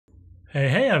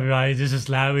Hey everybody, this is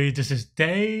Larry. This is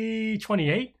day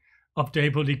 28 of the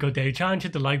April Leetcode Day Challenge.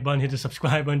 Hit the like button, hit the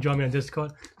subscribe button, join me on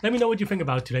Discord. Let me know what you think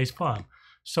about today's poem.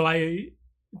 So I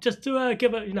just to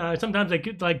give a, sometimes I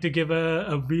like to give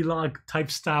a vlog type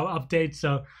style update.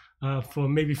 So for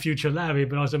maybe future Larry,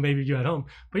 but also maybe you at home.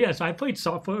 But yeah, so I played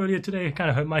softball earlier today. Kind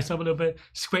of hurt myself a little bit,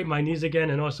 scraped my knees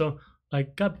again, and also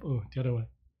like got the other way.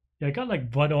 Yeah, I got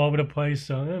like blood all over the place.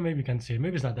 So maybe you can see it.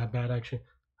 Maybe it's not that bad actually.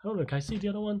 I don't know. Can I see the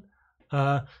other one?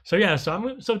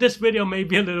 So this video may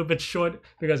be a little bit short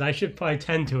because I should probably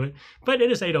tend to it, but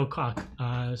it is 8 o'clock.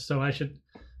 So I should,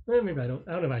 maybe I don't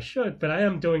know if I should, but I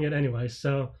am doing it anyway.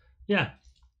 So yeah,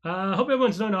 hope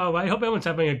everyone's doing all right. Hope everyone's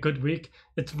having a good week.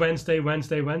 It's Wednesday,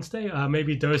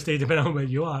 maybe Thursday, depending on where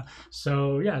you are.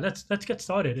 So yeah, let's get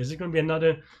started. Is it going to be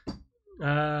another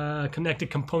connected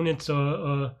components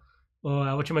or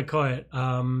what you might call it,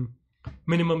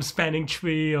 minimum spanning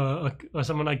tree or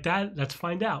something like that? Let's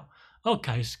find out.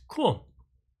 Okay, cool.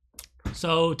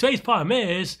 So today's poem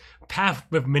is path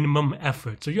with minimum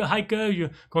effort. So you're a hiker,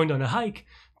 you're going on a hike,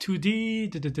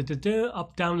 2D,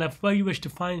 up, down, left, right. You wish to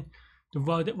find the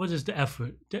route. What is the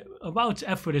effort? A route's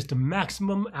effort is the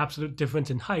maximum absolute difference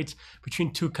in heights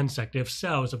between two consecutive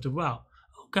cells of the route.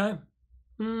 Okay.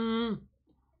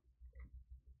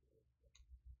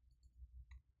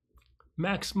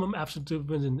 Maximum absolute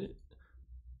difference in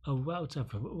a route's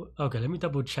effort. Okay, let me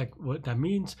double check what that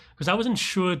means because I wasn't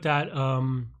sure that.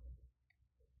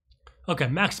 Okay,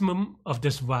 maximum of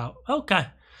this route. Okay,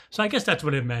 so I guess that's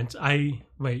what it meant.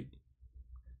 Wait.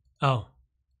 Oh,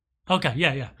 okay,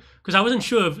 yeah. Because I wasn't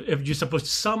sure if you're supposed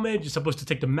to sum it, you're supposed to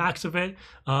take the max of it.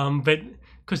 But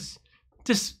because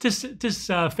this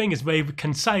thing is very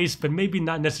concise, but maybe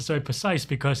not necessarily precise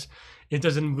because it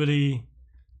doesn't really.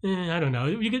 I don't know.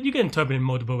 You can interpret it in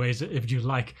multiple ways if you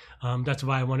like. That's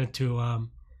why I wanted to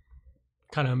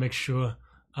kind of make sure.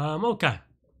 Okay.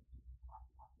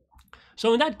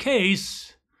 So in that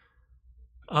case,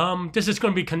 this is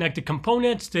going to be connected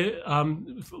components. The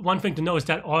one thing to know is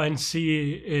that R and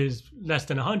C is less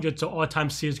than 100, so R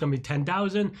times C is going to be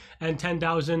 10,000, and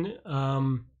 10,000.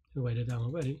 Write it down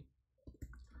already.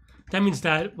 That means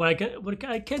that what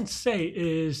I can say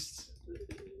is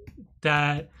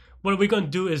that. What we're going to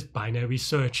do is binary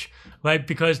search, right?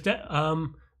 Because that,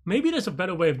 maybe there's a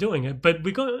better way of doing it, but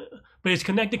it's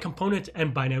connected components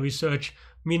and binary search,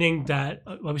 meaning that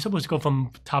we're supposed to go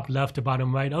from top left to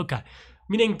bottom right. Okay,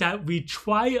 meaning that we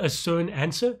try a certain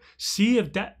answer, see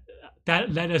if that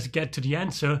let us get to the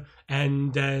answer,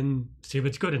 and then see if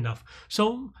it's good enough.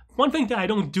 So one thing that I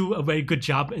don't do a very good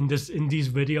job in these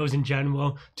videos in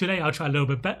general, today I'll try a little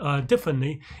bit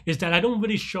differently, is that I don't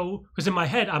really show, because in my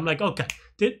head I'm like, okay,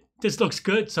 this looks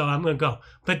good, so I'm gonna go.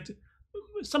 But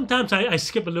sometimes I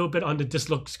skip a little bit on the this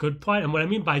looks good part, and what I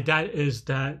mean by that is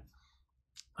that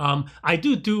I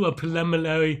do a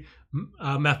preliminary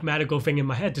mathematical thing in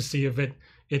my head to see if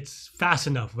it's fast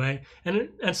enough, right? And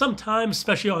sometimes,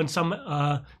 especially on some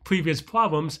previous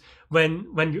problems, when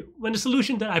the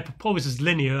solution that I propose is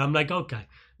linear, I'm like, okay,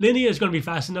 linear is going to be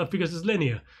fast enough because it's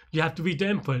linear. You have to read the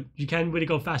input. You can't really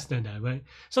go faster than that, right?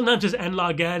 Sometimes it's n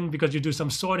log n because you do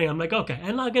some sorting. I'm like, okay,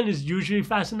 n log n is usually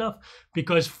fast enough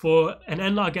because for an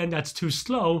n log n that's too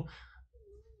slow,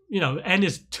 n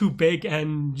is too big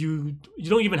and you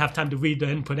don't even have time to read the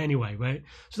input anyway, right?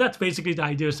 So that's basically the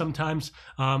idea sometimes.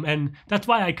 And that's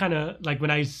why I kind of, like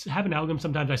when I have an algorithm,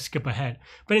 sometimes I skip ahead.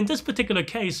 But in this particular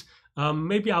case,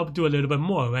 maybe I'll do a little bit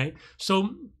more, right?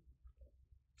 So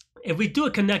if we do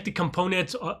a connected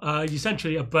component,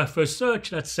 essentially a breadth first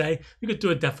search, let's say, you could do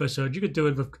a depth first search. You could do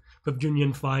it with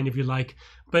union fine if you like.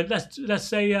 But let's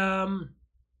say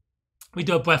we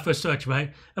do a breadth first search,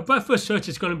 right? A breadth first search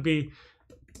is going to be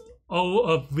O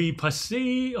of V plus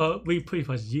C or V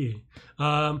plus Y.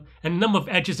 And the number of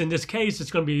edges in this case,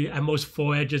 it's going to be at most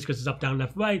 4 edges because it's up, down,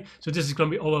 left, right. So this is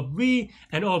going to be O of V,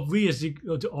 and O of V is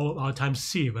equal to O of R times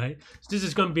C, right? So this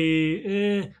is going to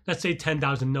be, let's say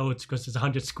 10,000 nodes because it's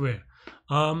 100 square.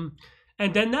 And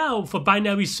then now for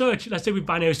binary search, let's say we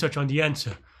binary search on the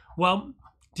answer. Well,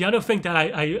 the other thing that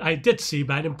I did see,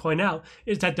 but I didn't point out,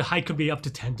 is that the height could be up to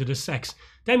 10 to the 6.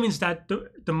 That means that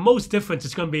the most difference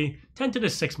is going to be 10 to the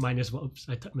 6 minus, oops,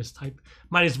 I mistyped,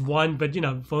 minus 1, but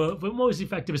for most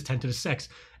effective is 10 to the 6.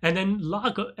 And then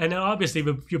and then obviously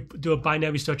if you do a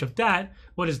binary search of that,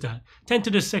 what is that? 10 to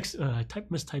the 6, I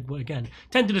mistyped again.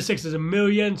 10 to the 6 is a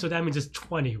million, so that means it's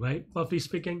 20, right? Roughly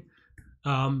speaking.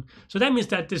 So that means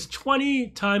that there's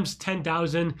 20 times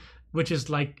 10,000, which is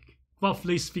like,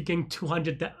 roughly speaking,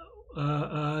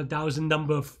 200,000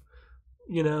 number of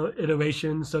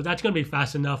iterations. So that's going to be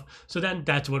fast enough. So then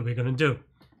that's what we're going to do.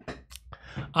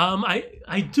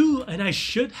 I do, and I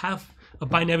should have a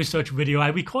binary search video. I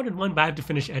recorded one, but I have to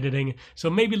finish editing. So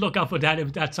maybe look out for that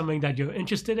if that's something that you're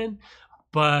interested in.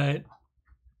 But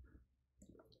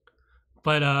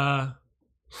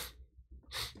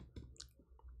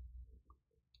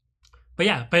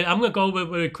yeah, but I'm gonna go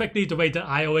over quickly the way that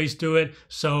I always do it.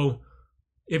 So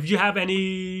if you have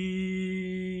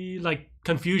any like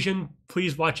confusion,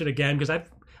 please watch it again, because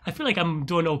I feel like I'm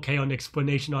doing okay on the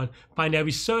explanation on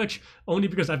binary search, only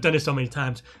because I've done it so many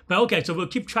times. But okay, so we'll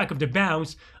keep track of the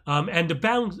bounds. And the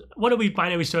bounds, what are we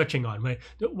binary searching on, right?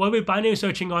 What we're binary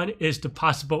searching on is the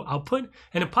possible output.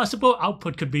 And the possible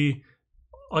output could be,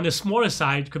 on the smaller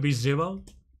side, could be 0.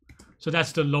 So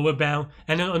that's the lower bound.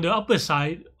 And then on the upper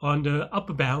side, on the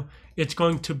upper bound, it's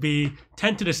going to be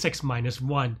 10 to the 6 minus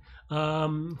 1.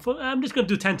 I'm just going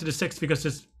to do 10 to the 6 because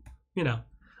it's, you know.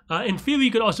 In theory,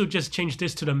 you could also just change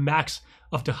this to the max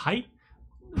of the height.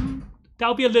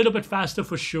 That'll be a little bit faster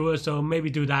for sure. So maybe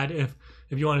do that if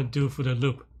you want to do for the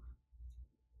loop.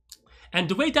 And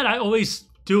the way that I always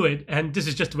do it, and this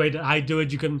is just the way that I do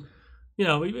it, you can, you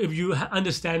know, if you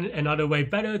understand another way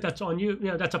better, that's on you.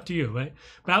 You know, that's up to you, right?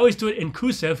 But I always do it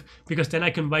inclusive because then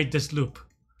I can write this loop,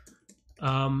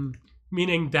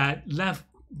 meaning that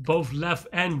both left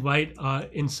and right are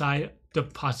inside the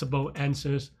possible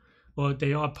answers, or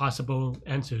they are possible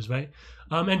answers, right?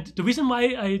 And the reason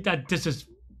why that this is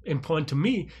important to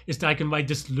me is that I can write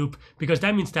this loop, because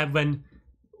that means that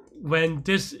when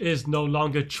this is no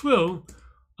longer true,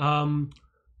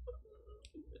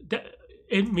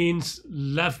 it means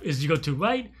left is equal to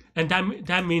right, and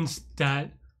that means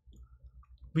that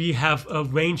we have a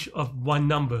range of one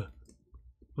number,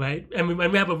 right? And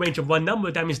when we have a range of one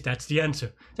number, that means that's the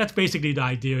answer. That's basically the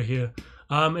idea here.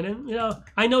 And then, you know,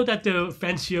 I know that there are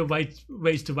fancier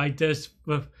ways to write this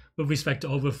with respect to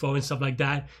overflow and stuff like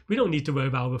that. We don't need to worry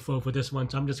about overflow for this one,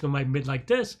 so I'm just gonna write mid like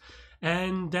this.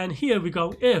 And then here we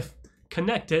go, if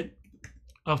connected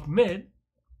of mid.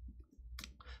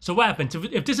 So what happens?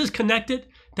 If this is connected,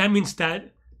 that means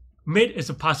that mid is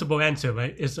a possible answer,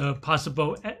 right? It's a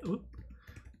possible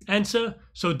answer.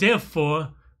 So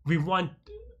therefore, we want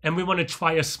to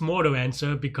try a smaller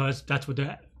answer, because that's what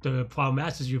the problem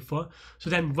asks you for. So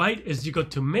then right is equal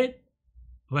to mid,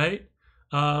 right?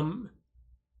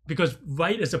 Because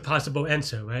right is a possible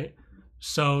answer, right?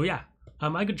 So yeah,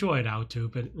 I could draw it out too,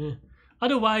 but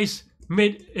otherwise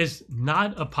mid is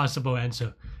not a possible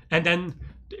answer. And then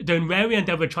the invariant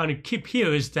that we're trying to keep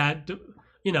here is that,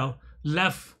 you know,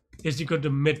 left is equal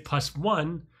to mid plus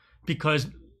 1,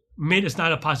 because mid is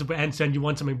not a possible answer and you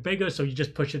want something bigger, so you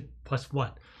just push it plus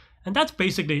 1. And that's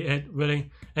basically it,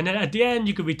 really. And then at the end,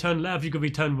 you could return left, you could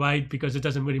return right, because it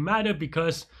doesn't really matter,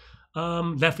 because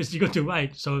left is equal to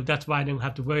right. So that's why I don't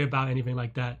have to worry about anything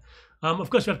like that. Of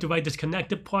course, we have to write this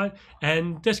connected part,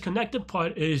 and this connected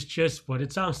part is just what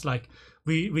it sounds like.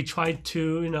 We try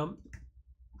to, you know,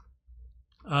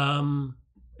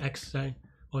 say,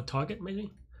 or target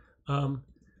maybe.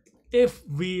 If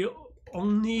we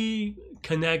only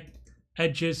connect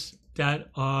edges that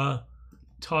are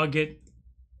target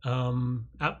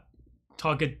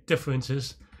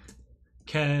differences,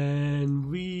 can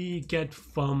we get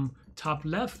from top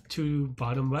left to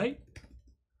bottom right?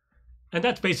 And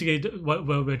that's basically what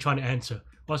we're trying to answer.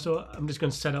 Also, I'm just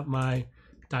going to set up my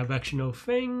directional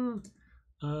thing.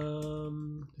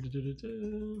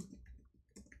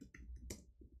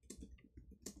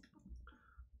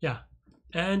 Yeah,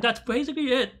 and that's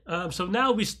basically it. So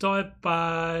now we start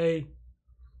by,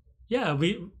 yeah,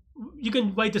 you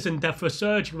can write this in depth first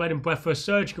search, you can write in breadth first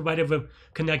search, you can write it with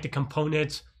connected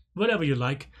components, whatever you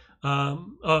like,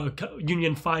 or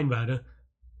union find rather.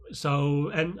 So,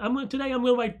 and today I'm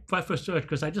gonna write breadth first search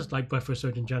because I just like breadth first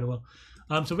search in general.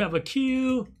 So we have a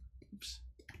queue. Oops.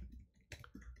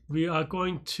 We are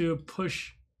going to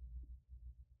push.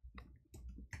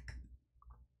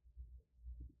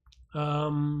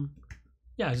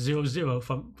 Yeah, 0, 0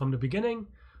 from the beginning.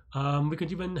 We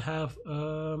could even have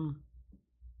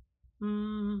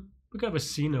we could have a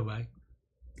scene array,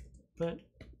 but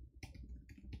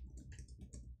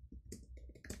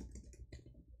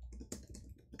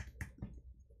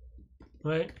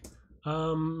right.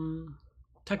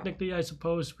 Technically, I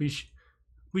suppose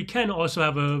we can also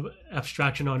have a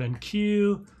abstraction on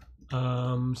NQ.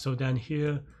 So then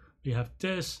here we have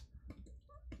this.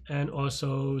 And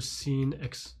also scene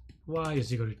xy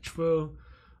is equal to true,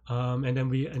 and then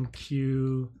we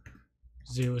NQ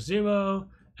 0, 0,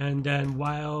 and then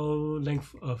while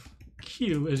length of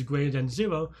q is greater than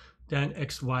 0, then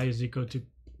xy is equal to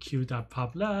q dot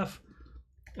pop left,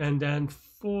 and then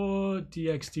for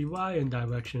dx dy in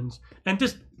directions. And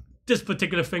this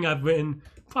particular thing I've written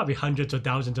probably hundreds or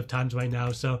thousands of times right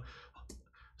now. So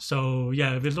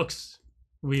yeah, if it looks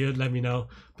weird, let me know.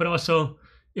 But also,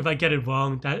 if I get it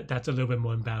wrong, that's a little bit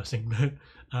more embarrassing.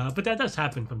 But that does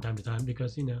happen from time to time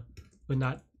because, you know, we're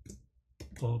not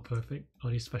all perfect,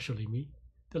 or especially me.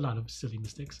 There are a lot of silly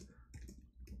mistakes.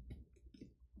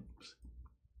 Oops.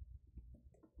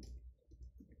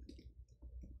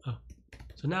 Oh,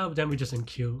 so now then we just in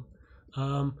queue.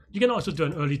 You can also do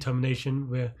an early termination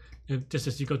where if this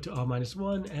is equal to r minus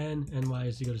 1 and y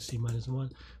is equal to c minus 1,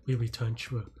 we return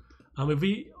true. If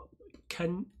we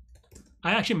can,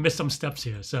 I actually missed some steps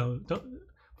here, so don't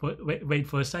wait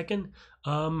for a second.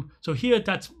 So here,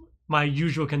 that's my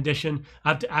usual condition. I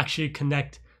have to actually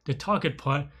connect the target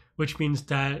part, which means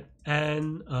that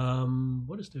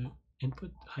what is the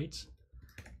input heights?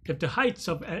 If the heights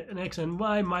of an x and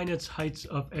y minus heights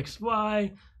of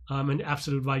xy, and the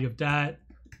absolute value of that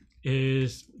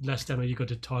is less than or equal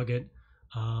to target,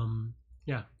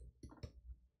 yeah.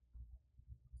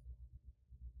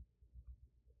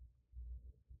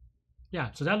 Yeah,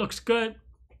 so that looks good.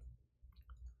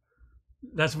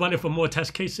 Let's run it for more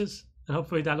test cases, and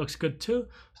hopefully that looks good too.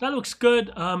 So that looks good.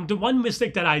 The one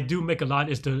mistake that I do make a lot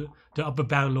is the upper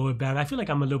bound, lower bound. I feel like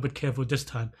I'm a little bit careful this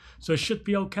time, so it should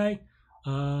be okay.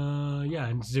 Yeah,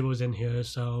 and zero's in here,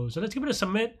 so let's give it a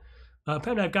submit.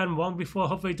 Apparently I've gotten wrong before.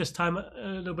 Hopefully this time a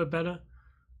little bit better.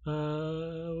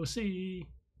 We'll see.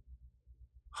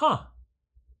 Huh.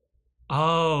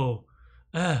 Oh.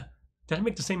 Did I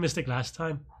make the same mistake last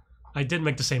time? I did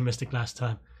make the same mistake last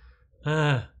time.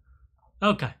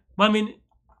 Okay. Well, I mean,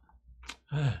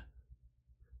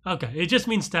 okay. It just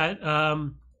means that,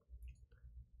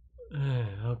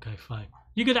 okay, fine.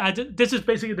 You could add, this is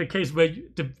basically the case where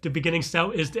the beginning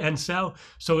cell is the end cell,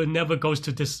 so it never goes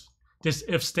to this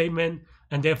if statement,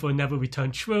 and therefore never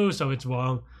return true, so it's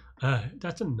wrong.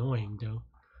 That's annoying, though.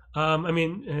 I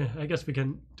mean, I guess we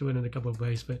can do it in a couple of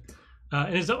ways, but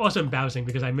and it's also embarrassing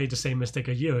because I made the same mistake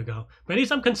a year ago. But at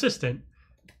least I'm consistent.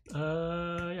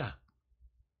 Yeah.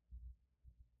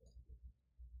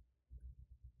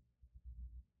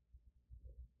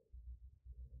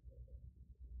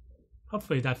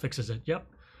 Hopefully that fixes it. Yep.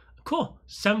 Cool.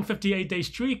 758-day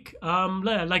streak.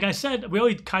 Like I said, we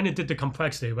already kind of did the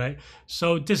complexity, right?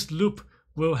 So this loop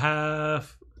will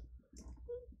have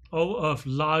O of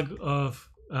log of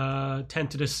 10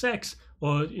 to the 6,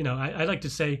 or, you know, I like to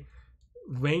say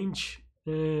range.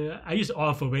 I use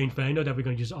R for range, but I know that we're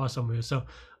going to use R somewhere. So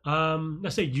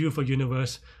let's say U for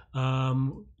universe,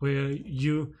 where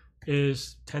U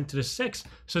is 10 to the 6.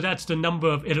 So that's the number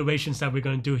of iterations that we're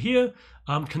going to do here.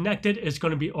 Connected is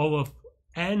going to be O of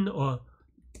N or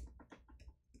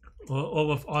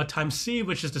O of R times C,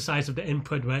 which is the size of the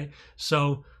input, right?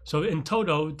 So in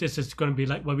total, this is going to be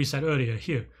like what we said earlier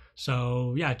here.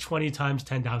 So yeah, 20 times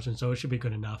 10,000. So it should be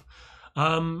good enough.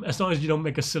 As long as you don't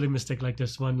make a silly mistake like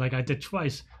this one, like I did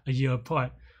twice a year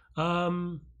apart.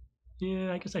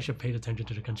 Yeah, I guess I should pay attention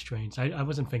to the constraints. I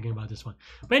wasn't thinking about this one.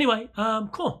 But anyway,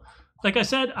 cool. Like I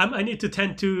said, I need to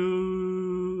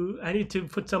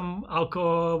put some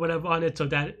alcohol or whatever on it so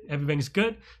that everything's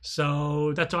good.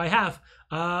 So that's all I have.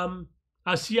 I'll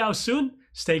see y'all soon.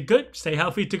 Stay good, stay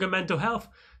healthy, to good mental health.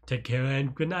 Take care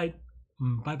and good night.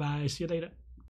 Bye bye. See you later.